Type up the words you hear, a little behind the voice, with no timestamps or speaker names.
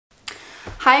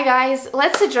Hi guys,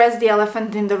 let's address the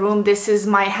elephant in the room. This is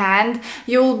my hand.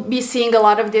 You'll be seeing a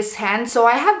lot of this hand. So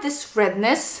I have this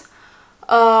redness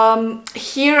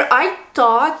here. I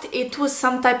thought it was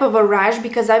some type of a rash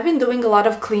because I've been doing a lot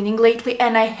of cleaning lately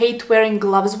and I hate wearing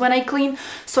gloves when I clean.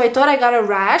 So I thought I got a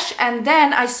rash, and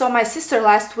then I saw my sister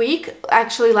last week,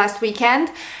 actually last weekend,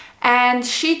 and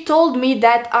she told me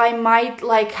that I might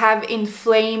like have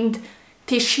inflamed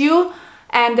tissue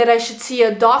and that I should see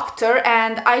a doctor,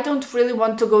 and I don't really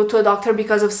want to go to a doctor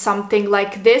because of something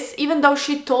like this, even though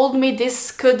she told me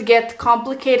this could get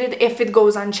complicated if it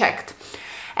goes unchecked.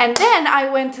 And then I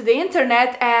went to the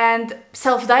internet and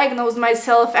self-diagnosed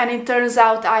myself, and it turns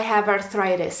out I have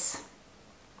arthritis.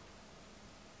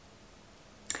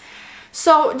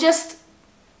 So just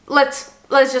let's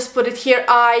just put it here.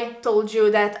 I told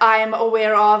you that I am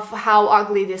aware of how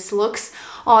ugly this looks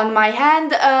on my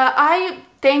hand. I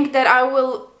think that I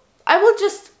will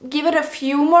just give it a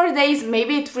few more days.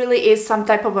 Maybe it really is some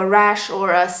type of a rash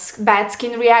or a bad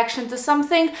skin reaction to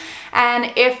something,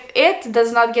 and if it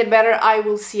does not get better, I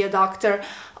will see a doctor.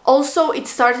 Also, it's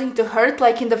starting to hurt.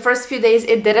 Like in the first few days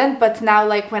it didn't, but now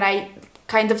like when I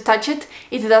kind of touch it,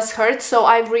 it does hurt. So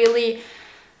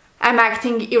I'm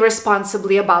acting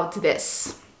irresponsibly about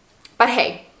this. But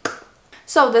hey.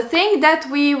 So the thing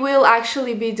that we will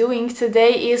actually be doing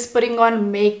today is putting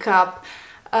on makeup.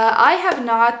 I have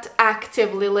not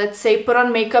actively, let's say, put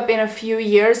on makeup in a few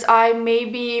years. I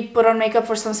maybe put on makeup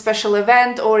for some special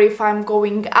event, or if I'm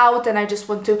going out and I just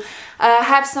want to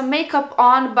have some makeup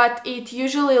on, but it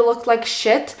usually looked like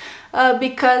shit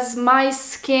because my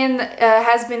skin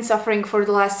has been suffering for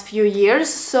the last few years.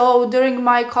 So during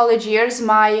my college years,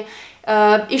 my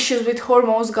issues with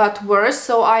hormones got worse.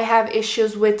 So I have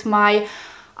issues with my,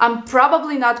 I'm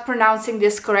probably not pronouncing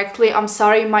this correctly, I'm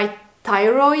sorry, my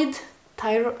thyroid.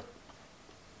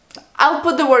 I'll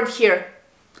put the word here.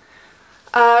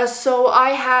 So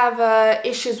I have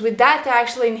issues with that. I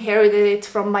actually inherited it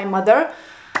from my mother.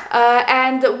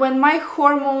 And when my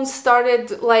hormones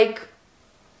started like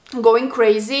going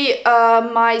crazy,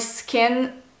 my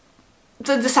skin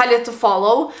decided to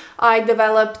follow. I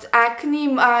developed acne.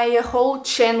 My whole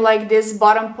chin, like this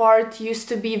bottom part, used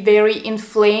to be very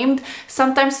inflamed,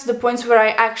 sometimes to the points where I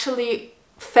actually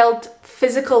felt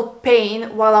physical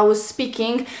pain while I was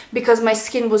speaking because my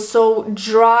skin was so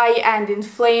dry and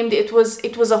inflamed. It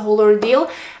was a whole ordeal,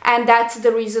 and that's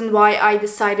the reason why I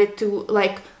decided to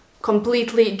like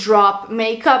completely drop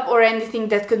makeup or anything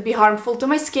that could be harmful to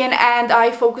my skin, and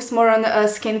I focus more on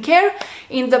skincare.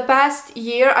 In the past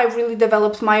year, I really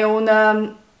developed my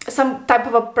own some type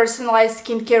of a personalized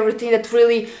skincare routine that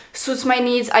really suits my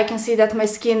needs. I can see that my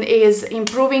skin is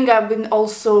improving. I've been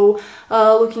also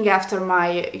looking after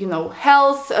my,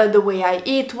 health, the way I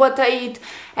eat, what I eat,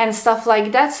 and stuff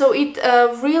like that. So it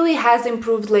really has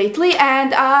improved lately,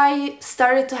 and I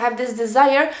started to have this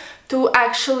desire to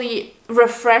actually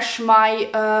refresh my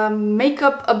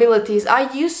makeup abilities.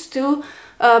 I used to,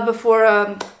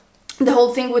 before the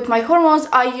whole thing with my hormones,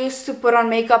 I used to put on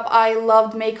makeup. I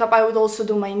loved makeup. I would also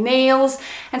do my nails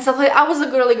and stuff like that. I was a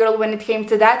girly girl when it came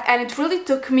to that, and it really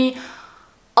took me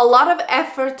a lot of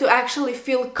effort to actually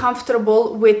feel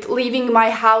comfortable with leaving my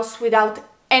house without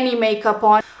any makeup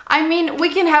on. I mean, we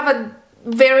can have a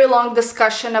very long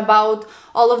discussion about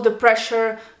all of the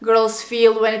pressure girls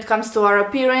feel when it comes to our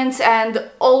appearance, and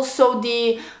also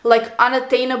the like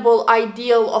unattainable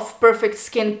ideal of perfect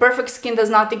skin. Perfect skin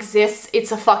does not exist.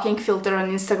 It's a fucking filter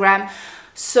on Instagram.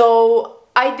 So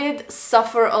I did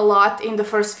suffer a lot in the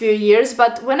first few years,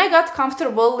 but when I got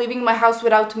comfortable leaving my house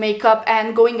without makeup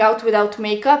and going out without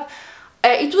makeup,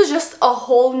 it was just a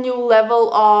whole new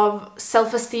level of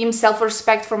self-esteem,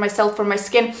 self-respect for myself, for my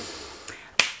skin.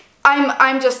 I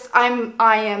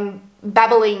am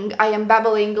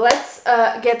babbling. Let's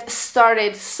get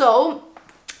started. So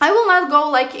I will not go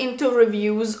like into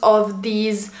reviews of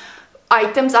these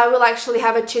items. I will actually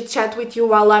have a chit chat with you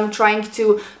while I'm trying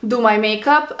to do my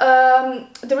makeup.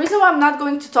 The reason why I'm not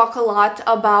going to talk a lot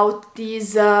about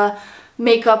these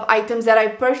makeup items that I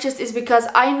purchased is because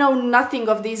I know nothing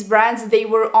of these brands. They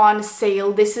were on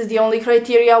sale. This is the only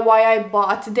criteria why I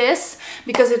bought this,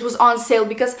 because it was on sale.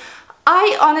 Because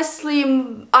I honestly,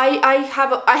 I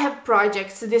have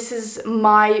projects. This is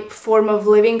my form of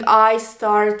living. I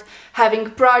start having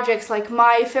projects. Like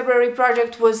my February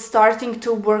project was starting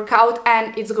to work out,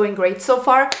 and it's going great so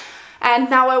far. And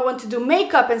now I want to do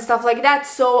makeup and stuff like that.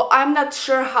 So I'm not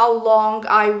sure how long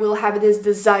I will have this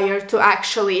desire to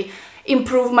actually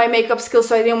improve my makeup skills.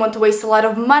 So I didn't want to waste a lot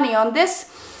of money on this.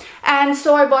 And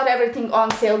so I bought everything on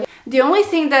sale. The only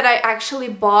thing that I actually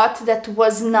bought that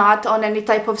was not on any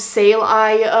type of sale,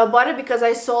 I bought it because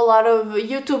I saw a lot of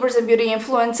YouTubers and beauty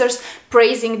influencers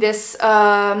praising this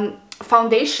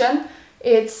foundation.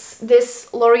 It's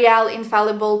this L'Oreal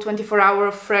Infallible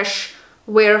 24-hour Fresh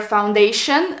Wear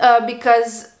Foundation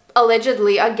because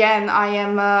allegedly, again,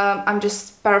 I'm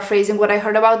just paraphrasing what I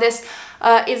heard about this,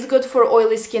 it's good for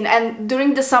oily skin, and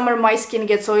during the summer my skin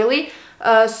gets oily.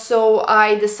 So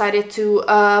I decided to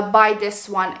buy this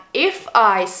one. If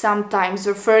I sometimes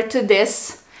refer to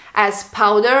this as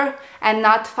powder and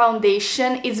not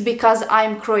foundation, it's because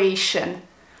I'm Croatian,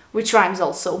 which rhymes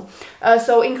also.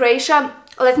 So in Croatia,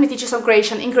 let me teach you some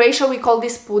Croatian. In Croatia we call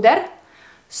this puder.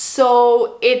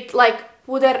 So it like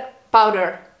puder,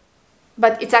 powder,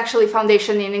 but it's actually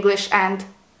foundation in English and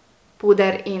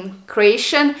puder in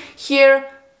Croatian. Here,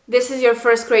 this is your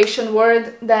first Croatian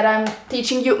word that I'm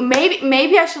teaching you.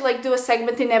 Maybe I should like do a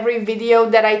segment in every video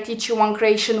that I teach you one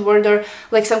Croatian word or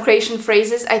like some Croatian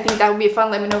phrases. I think that would be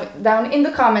fun. Let me know down in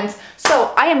the comments.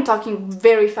 So I am talking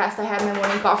very fast. I had my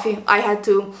morning coffee. I had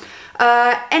to.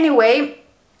 Anyway,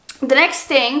 the next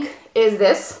thing is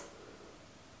this.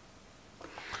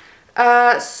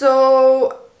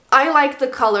 So I like the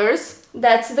colors.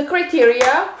 That's the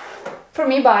criteria for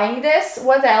me buying this.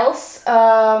 What else?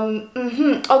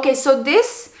 Okay, so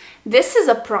this is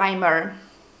a primer.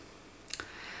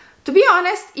 To be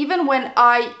honest, even when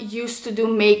I used to do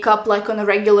makeup like on a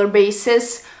regular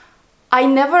basis, I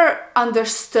never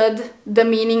understood the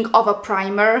meaning of a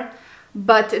primer,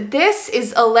 but this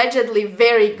is allegedly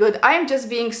very good. I am just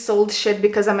being sold shit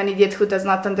because I'm an idiot who does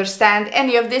not understand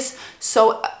any of this.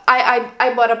 So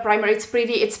I bought a primer. It's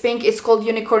pretty, it's pink, it's called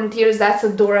Unicorn Tears. That's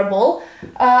adorable.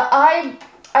 I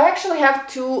actually have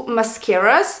two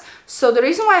mascaras. So the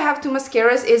reason why I have two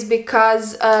mascaras is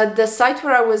because the site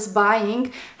where I was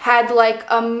buying had like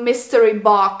a mystery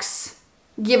box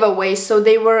giveaway. So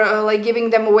they were like giving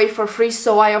them away for free.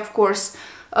 So I of course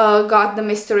got the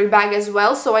mystery bag as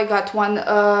well. So I got one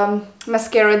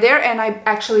mascara there, and I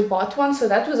actually bought one, so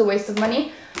that was a waste of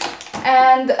money.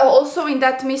 And also in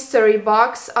that mystery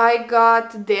box I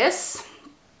got this.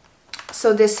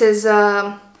 So this is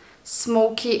a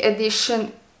Smoky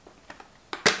Edition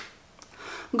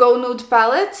Go Nude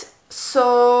palette.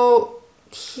 So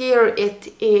here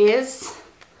it is,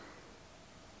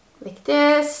 like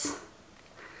this.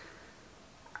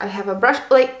 I have a brush.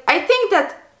 Like, I think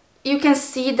that you can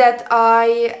see that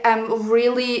I am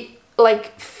really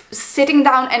like sitting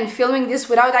down and filming this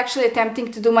without actually attempting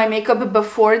to do my makeup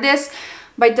before this,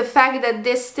 by the fact that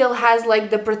this still has like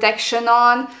the protection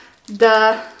on.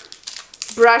 The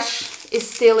brush is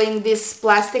still in this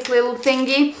plastic little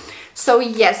thingy. So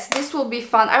yes, this will be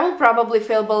fun. I will probably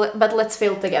fail, but let's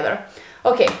fail together.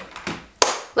 Okay,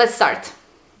 let's start.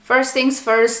 First things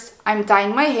first, I'm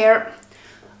tying my hair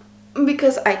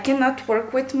because I cannot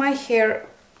work with my hair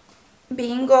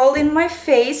being all in my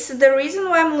face. The reason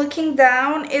why I'm looking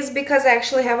down is because I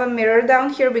actually have a mirror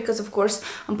down here, because of course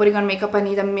I'm putting on makeup, I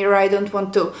need a mirror. I don't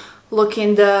want to look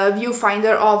in the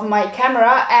viewfinder of my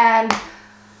camera. And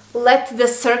let the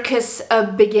circus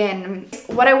begin.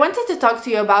 What I wanted to talk to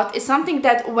you about is something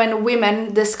that when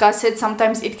women discuss it,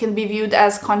 sometimes it can be viewed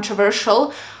as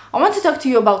controversial. I want to talk to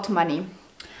you about money.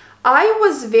 I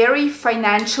was very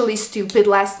financially stupid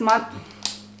last month.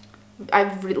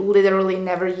 I've literally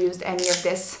never used any of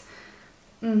this.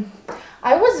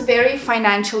 I was very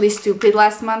financially stupid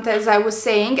last month, as I was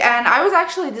saying, and I was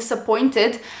actually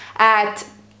disappointed at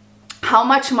how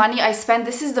much money I spent.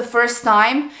 This is the first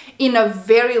time in a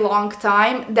very long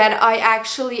time that I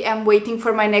actually am waiting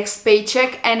for my next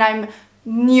paycheck and I'm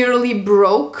nearly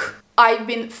broke. I've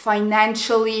been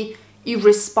financially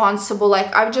irresponsible.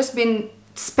 Like, I've just been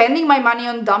spending my money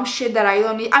on dumb shit that I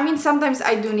don't need. I mean, sometimes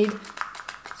I do need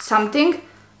something,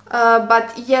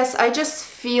 but yes, I just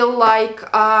feel like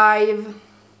I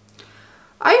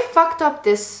fucked up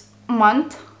this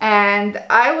month. And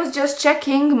I was just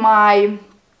checking my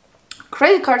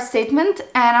credit card statement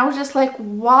and I was just like,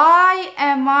 why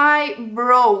am I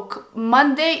broke?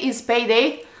 Monday is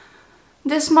payday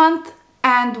this month,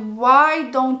 and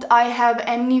why don't I have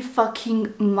any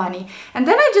fucking money? And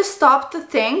then I just stopped to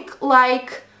think,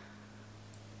 like,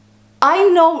 I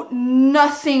know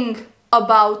nothing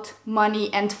about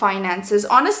money and finances.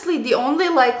 Honestly, the only,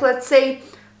 like, let's say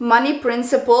money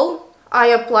principle I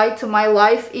apply to my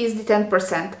life is the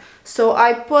 10%. So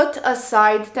I put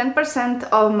aside 10%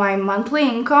 of my monthly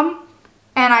income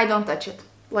and I don't touch it.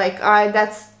 Like,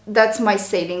 that's my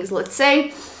savings, let's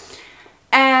say.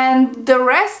 And the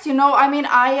rest, you know, I mean,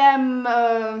 I'm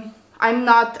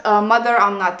not a mother,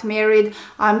 I'm not married,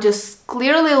 I'm just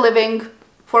clearly living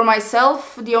for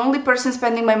myself. The only person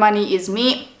spending my money is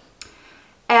me.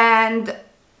 and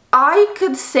I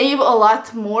could save a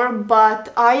lot more,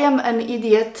 but I am an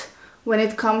idiot when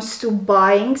it comes to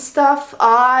buying stuff.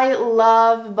 I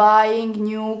love buying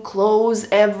new clothes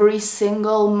every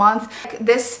single month.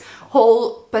 This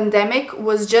whole pandemic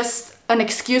was just an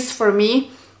excuse for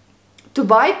me to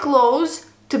buy clothes,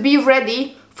 to be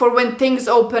ready for when things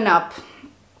open up.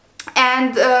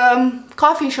 And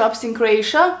coffee shops in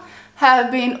Croatia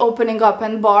have been opening up,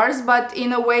 and bars, but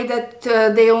in a way that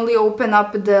they only open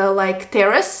up the like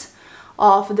terrace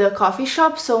of the coffee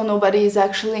shop, so nobody is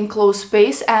actually in closed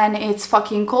space, and it's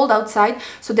fucking cold outside,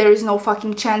 so there is no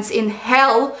fucking chance in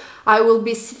hell I will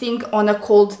be sitting on a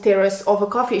cold terrace of a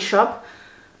coffee shop.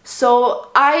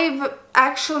 So I've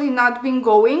actually not been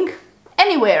going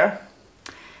anywhere,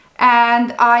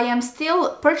 and I am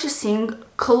still purchasing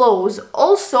clothes.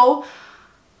 Also,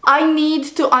 I need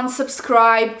to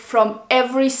unsubscribe from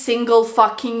every single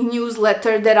fucking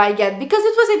newsletter that I get, because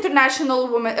it was International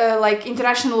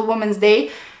Women's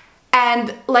Day,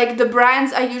 and like the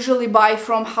brands I usually buy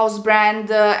from House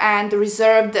Brand and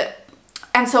Reserved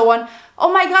and so on.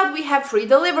 Oh my god, we have free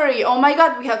delivery. Oh my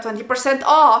god, we have 20%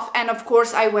 off. And of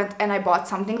course I went and I bought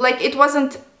something. Like, it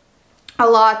wasn't a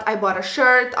lot. I bought a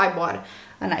shirt, I bought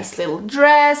a nice little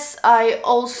dress. I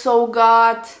also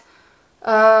got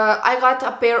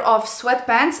a pair of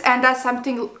sweatpants, and that's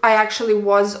something I actually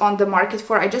was on the market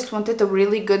for. I just wanted a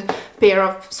really good pair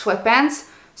of sweatpants,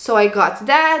 so I got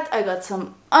that. I got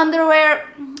some underwear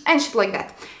and shit like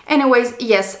that. Anyways,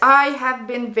 yes, I have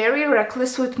been very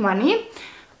reckless with money,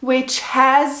 which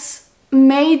has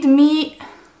made me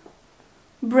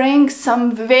bring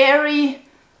some very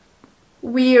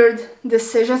weird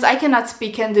decisions. I cannot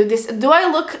speak and do this. Do I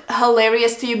look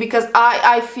hilarious to you? Because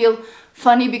I feel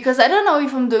funny, because I don't know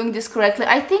if I'm doing this correctly.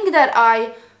 I think that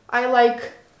I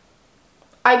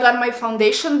got my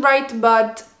foundation right,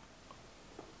 but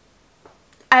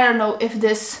I don't know if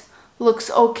this looks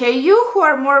okay. You who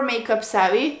are more makeup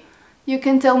savvy, you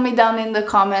can tell me down in the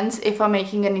comments if I'm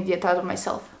making an idiot out of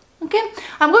myself. Okay,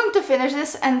 I'm going to finish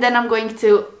this and then I'm going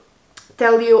to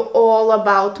tell you all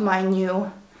about my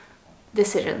new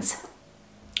decisions.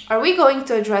 Are we going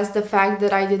to address the fact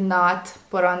that I did not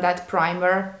put on that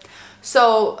primer?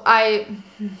 So I'm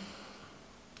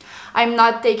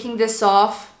not taking this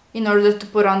off in order to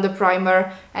put on the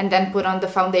primer and then put on the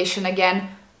foundation again.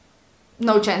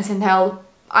 No chance in hell.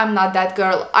 I'm not that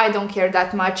girl. I don't care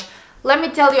that much. Let me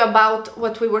tell you about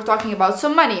what we were talking about. So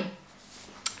money.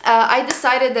 I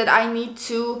decided that I need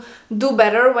to do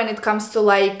better when it comes to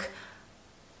like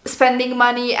spending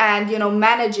money and, you know,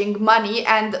 managing money.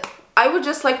 And I would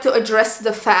just like to address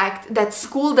the fact that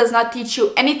school does not teach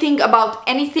you anything about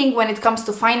anything when it comes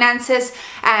to finances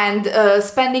and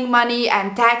spending money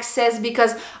and taxes,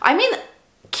 because I mean,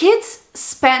 kids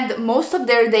spend most of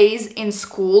their days in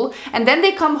school and then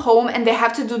they come home and they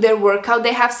have to do their workout.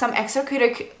 They have some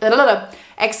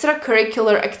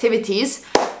extracurricular activities,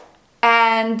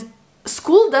 and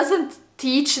school doesn't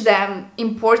teach them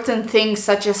important things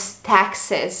such as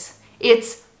taxes.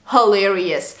 It's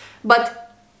hilarious. But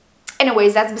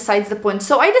anyways, that's besides the point.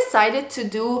 So I decided to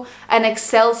do an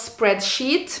Excel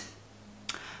spreadsheet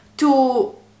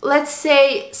to, let's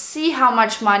say, see how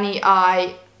much money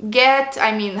I get,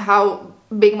 I mean how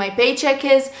big my paycheck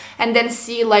is, and then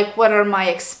see like what are my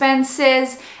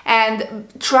expenses, and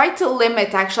try to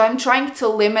limit, actually I'm trying to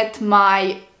limit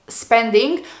my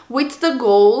spending with the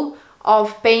goal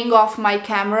of paying off my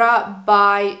camera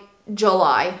by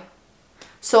July.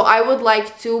 So I would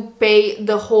like to pay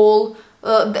the whole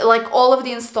like all of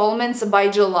the installments by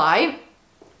July,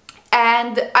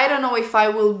 and I don't know if I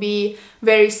will be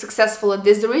very successful at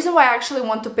this. The reason why I actually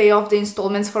want to pay off the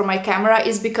installments for my camera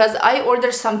is because I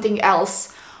ordered something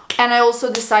else, and I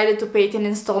also decided to pay it in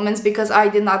installments because I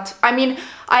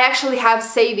actually have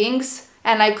savings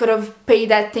and I could have paid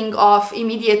that thing off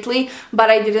immediately,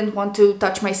 but I didn't want to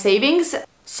touch my savings.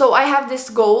 So I have this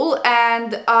goal,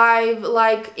 and I've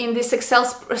like in this Excel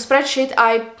spreadsheet,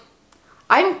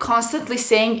 I'm constantly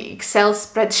saying Excel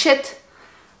spreadsheet,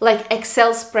 like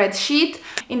Excel spreadsheet.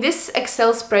 In this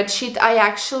Excel spreadsheet, I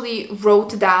actually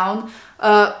wrote down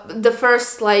the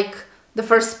first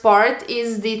part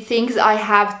is the things I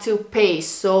have to pay,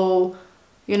 so,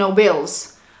 you know,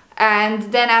 bills.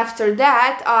 And then after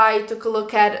that, I took a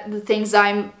look at the things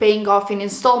I'm paying off in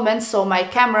installments, so my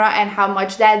camera and how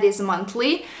much that is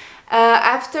monthly.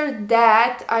 After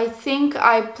that, I think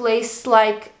I placed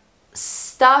like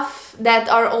stuff that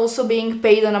are also being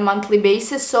paid on a monthly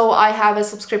basis. So I have a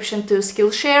subscription to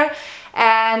Skillshare,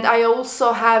 and I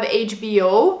also have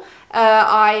HBO.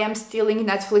 I am stealing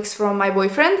Netflix from my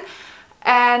boyfriend.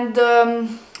 And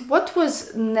what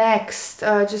was next?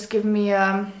 Just give me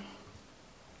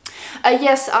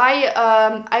Yes,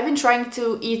 I've been trying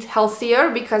to eat healthier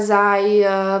because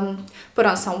I put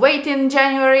on some weight in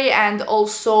January, and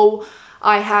also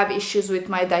I have issues with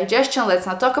my digestion. Let's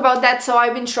not talk about that. So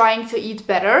I've been trying to eat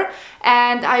better,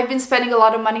 and I've been spending a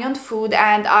lot of money on food,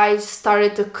 and I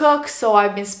started to cook, so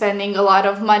I've been spending a lot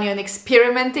of money on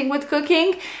experimenting with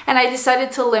cooking, and I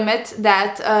decided to limit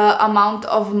that amount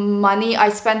of money I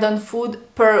spend on food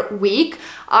per week.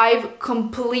 I've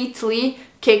completely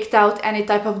kicked out any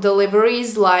type of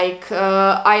deliveries. Like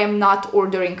I am not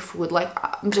ordering food. Like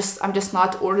I'm just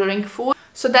not ordering food.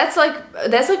 So that's like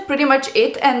pretty much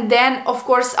it. And then of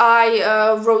course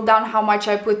I wrote down how much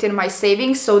I put in my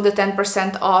savings. So the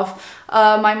 10% of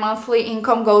my monthly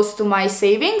income goes to my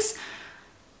savings.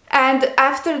 And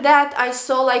after that, I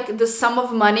saw like the sum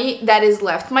of money that is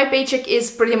left. My paycheck is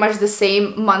pretty much the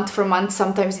same month for month.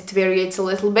 Sometimes it varies a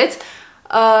little bit.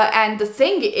 And the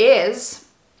thing is,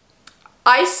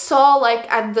 I saw like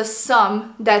at the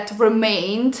sum that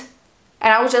remained,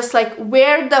 and I was just like,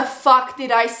 where the fuck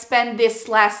did I spend this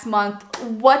last month?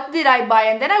 What did I buy?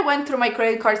 And then I went through my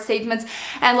credit card statements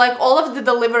and like all of the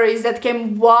deliveries that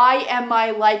came. Why am I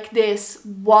like this?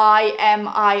 Why am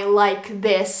I like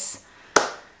this?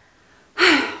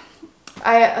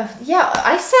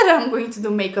 I said I'm going to do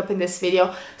makeup in this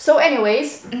video. So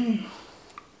anyways,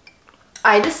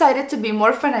 I decided to be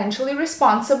more financially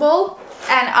responsible,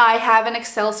 and I have an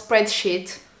Excel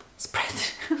spreadsheet.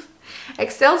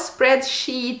 Excel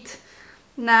spreadsheet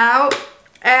now,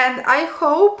 and I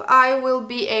hope I will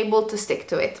be able to stick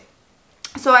to it.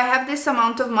 So I have this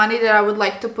amount of money that I would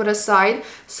like to put aside,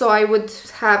 so I would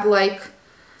have like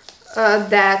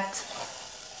that.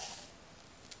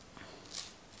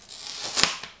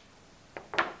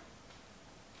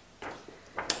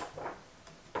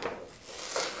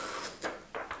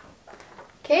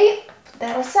 Okay, put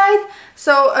that aside.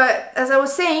 So as I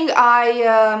was saying,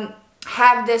 I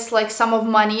have this like sum of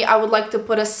money I would like to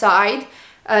put aside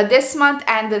this month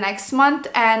and the next month,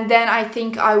 and then I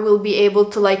think I will be able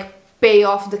to like pay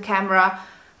off the camera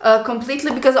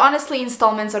completely, because honestly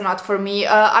installments are not for me.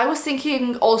 I was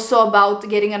thinking also about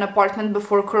getting an apartment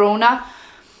before Corona,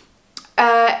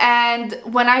 and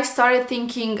when I started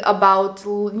thinking about,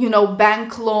 you know,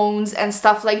 bank loans and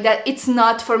stuff like that, it's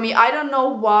not for me. I don't know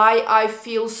why I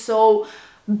feel so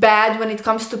bad when it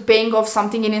comes to paying off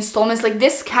something in installments. Like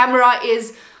this camera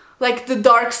is like the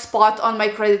dark spot on my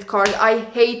credit card. I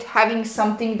hate having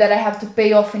something that I have to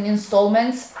pay off in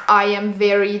installments. I am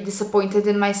very disappointed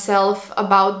in myself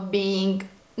about being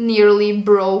nearly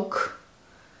broke,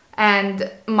 and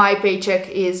my paycheck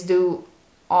is due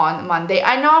on Monday.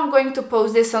 I know I'm going to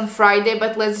post this on Friday,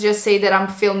 but let's just say that I'm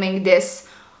filming this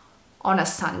on a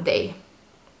Sunday.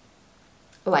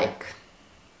 Like,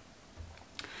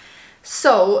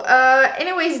 so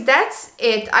anyways, that's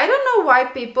it. I don't know why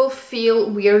people feel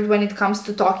weird when it comes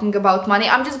to talking about money.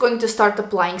 I'm just going to start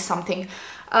applying something.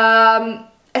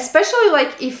 Especially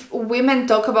like if women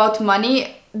talk about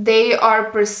money, they are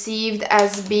perceived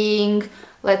as being,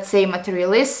 let's say,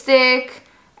 materialistic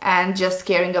and just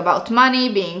caring about money,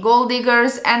 being gold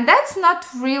diggers, and that's not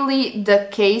really the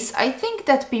case. I think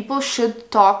that people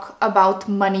should talk about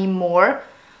money more,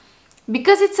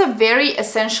 because it's a very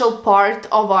essential part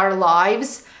of our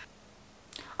lives.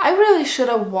 I really should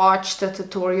have watched a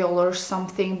tutorial or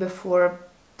something before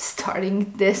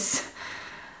starting this.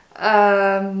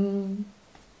 Okay,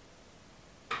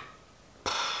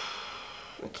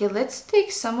 let's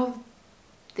take some of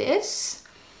this.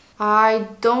 I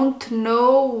don't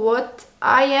know what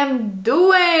I am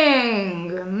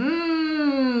doing.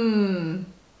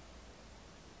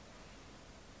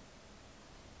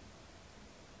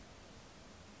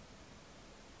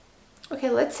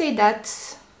 Okay, let's say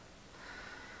that's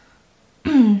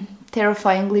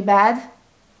terrifyingly bad.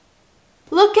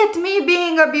 Look at me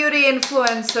being a beauty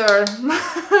influencer.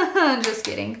 Just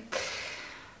kidding.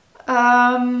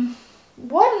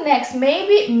 What next?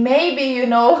 Maybe, you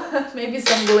know, maybe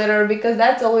some glitter, because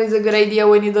that's always a good idea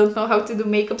when you don't know how to do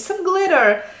makeup. Some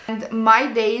glitter. And my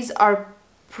days are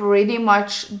pretty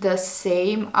much the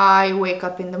same. I wake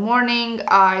up in the morning,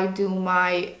 I do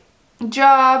my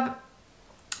job.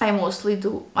 I mostly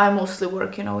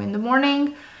work, you know, in the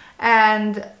morning,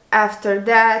 and after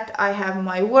that I have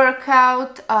my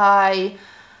workout, I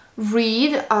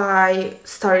read. I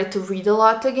started to read a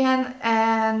lot again,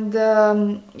 and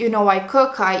you know, I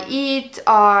cook, I eat,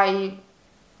 I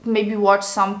maybe watch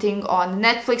something on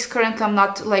Netflix. Currently I'm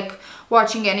not like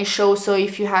watching any show, so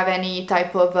if you have any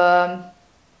type of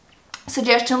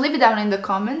suggestion, leave it down in the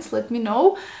comments, let me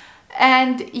know.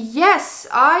 And yes,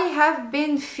 I have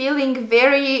been feeling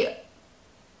very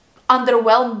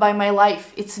underwhelmed by my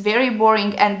life. It's very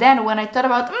boring. And then when I thought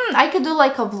about, I could do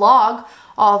like a vlog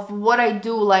of what I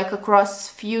do like across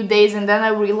few days, and then I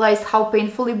realized how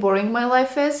painfully boring my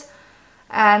life is,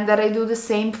 and that I do the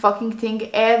same fucking thing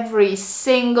every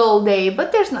single day,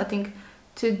 but there's nothing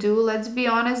to do, let's be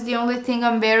honest. The only thing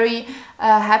I'm very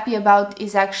happy about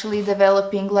is actually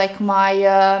developing like my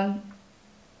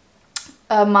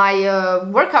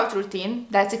workout routine.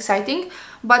 That's exciting.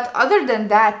 But other than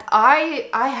that, I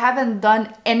haven't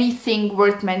done anything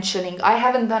worth mentioning. I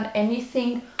haven't done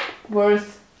anything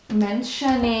worth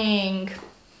mentioning.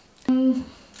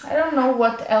 I don't know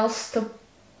what else to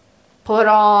put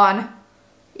on.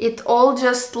 It all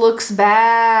just looks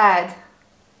bad.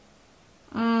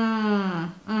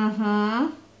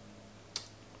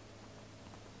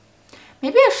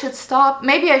 Maybe I should stop.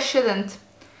 Maybe I shouldn't.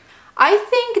 I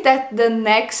think that the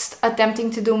next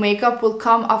attempting to do makeup will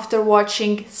come after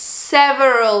watching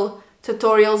several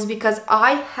tutorials, because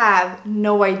I have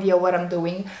no idea what I'm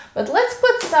doing. But let's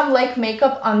put some like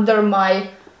makeup under my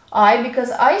eye, because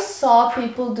I saw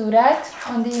people do that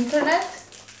on the internet.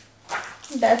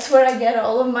 That's where I get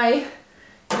all of my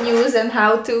news and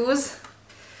how-tos.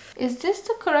 Is this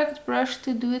the correct brush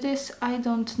to do this? I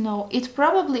don't know. It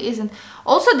probably isn't.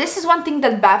 Also, this is one thing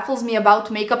that baffles me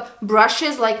about makeup.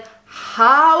 Brushes, like,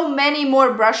 how many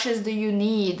more brushes do you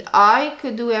need? I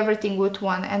could do everything with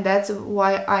one, and that's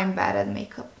why I'm bad at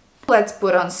makeup. Let's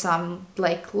put on some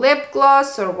like lip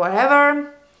gloss or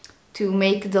whatever to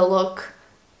make the look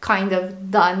kind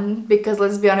of done, because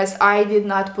let's be honest, I did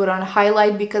not put on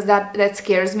highlight because that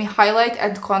scares me. Highlight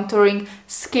and contouring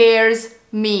scares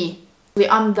me.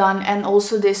 I'm done, and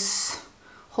also this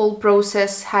whole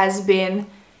process has been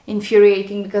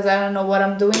infuriating because I don't know what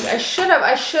I'm doing. I should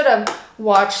have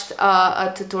watched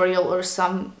a tutorial or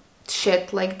some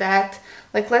shit like that.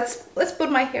 Like let's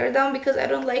put my hair down because I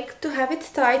don't like to have it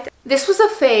tight. This was a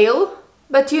fail,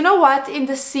 but you know what? In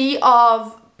the sea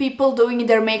of people doing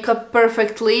their makeup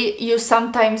perfectly, you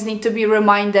sometimes need to be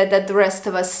reminded that the rest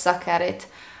of us suck at it.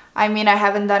 I mean, I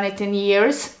haven't done it in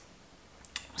years,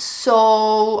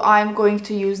 so I'm going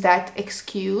to use that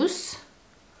excuse.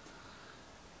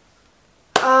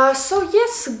 So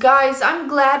yes, guys, I'm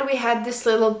glad we had this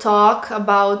little talk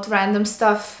about random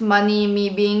stuff, money, me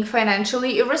being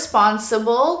financially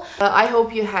irresponsible. I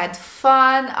hope you had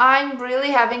fun. I'm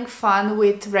really having fun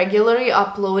with regularly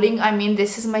uploading. I mean,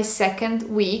 this is my second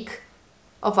week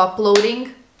of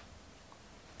uploading.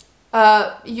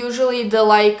 Usually the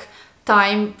like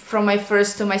time from my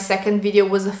first to my second video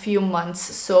was a few months,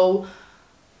 so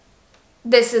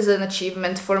this is an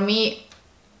achievement for me.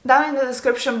 Down in the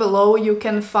description below you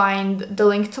can find the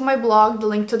link to my blog, the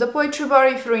link to the poetry bar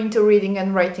if you're into reading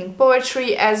and writing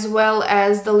poetry, as well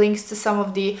as the links to some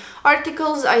of the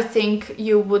articles I think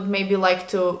you would maybe like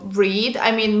to read.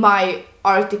 I mean, my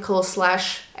article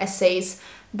 / essays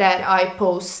that I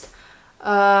post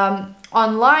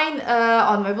online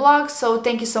on my blog. So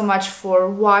thank you so much for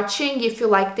watching. If you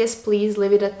like this, please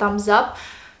leave it a thumbs up.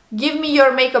 Give me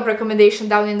your makeup recommendation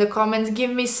down in the comments. Give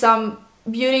me some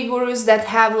beauty gurus that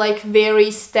have like very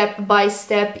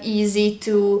step-by-step, easy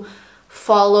to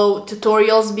follow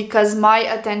tutorials, because my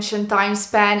attention time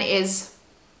span is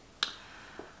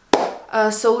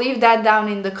so leave that down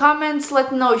in the comments.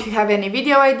 Let me know if you have any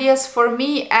video ideas for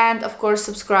me, and of course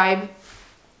subscribe,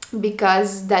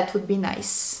 because that would be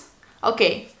nice.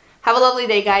 Okay, have a lovely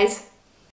day, guys.